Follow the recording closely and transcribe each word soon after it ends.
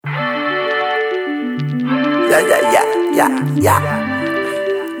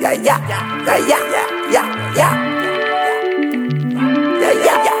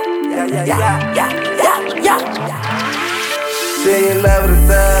She in love with the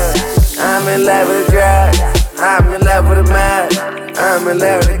thug, I'm in love with the drug. I'm in love with the mad, I'm in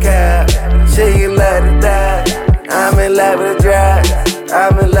love with the cab. She in love with the thug, I'm in love with the drug.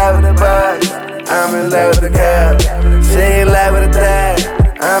 I'm in love with the bug, I'm in love with the cab. She in love with the thug,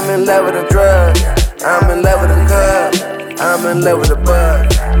 I'm in love with the drug. I'm in love with the cup, I'm in love with the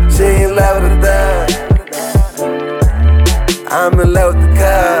bug. She in love with the thug, I'm in love with the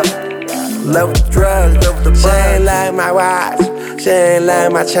cup. Love with the drugs, love with the bug. She ain't like my watch, she ain't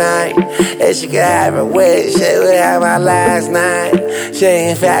like my chain. If she could have a wish, she would have my last name. She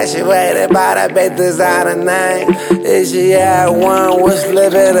ain't infatuated by that big designer name. If she had one, was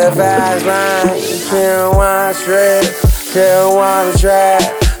living a fast lane. She don't wanna strip, she don't wanna trap.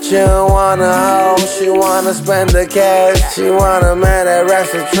 She don't wanna hoe, she wanna spend the cash. She want a man that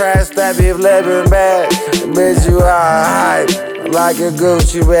racks the trash, that be flipping back. Bitch, you all hype, like a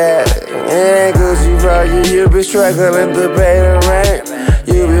Gucci bag. It ain't Gucci, bro, you be struggling to pay the rent.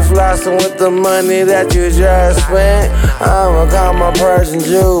 You be flossing with the money that you just spent. I'ma call my Persian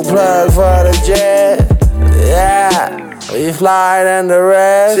Jew plug for the jet. Yeah, we fly than the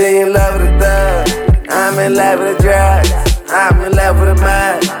rest. She in love with the thug, I'm in love with the drugs. I'm in love with the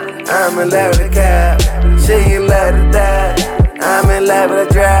mud, I'm in love with the cab. She in love with the thug, I'm in love with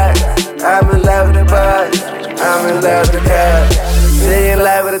the drugs. I'm in love with the bug, I'm in love with the cab. She in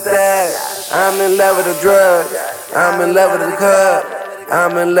love with the thug, I'm in love with the drug. I'm in love with the cup,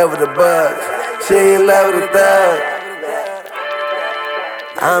 I'm in love with the bug. She in love with the thug,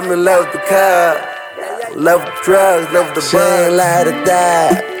 I'm in love with the cup. Love with the drugs, love with the bug. She ain't like to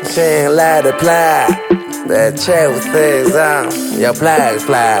die, she ain't like to play. That chair with things on, your flags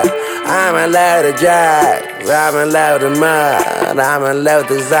fly. I'm in love with the drugs, I'm in love with the mud. I'm in love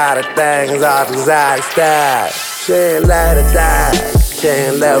with exotic things, all the exotic style. She ain't love to die, she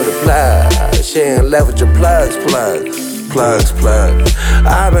ain't love with the plug. She ain't love with your plugs.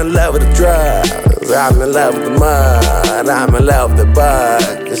 I'm in love with the drugs, I'm in love with the mud. I'm in love with the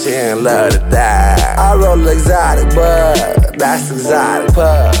bug, she ain't love to die. I roll exotic bud, that's exotic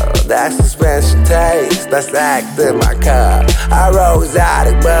pub. That's suspension taste, that's act in my cup. I roll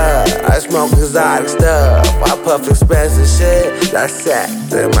exotic bud, I smoke exotic stuff. I puff expensive shit, that's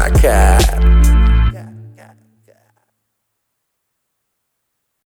act in my cup.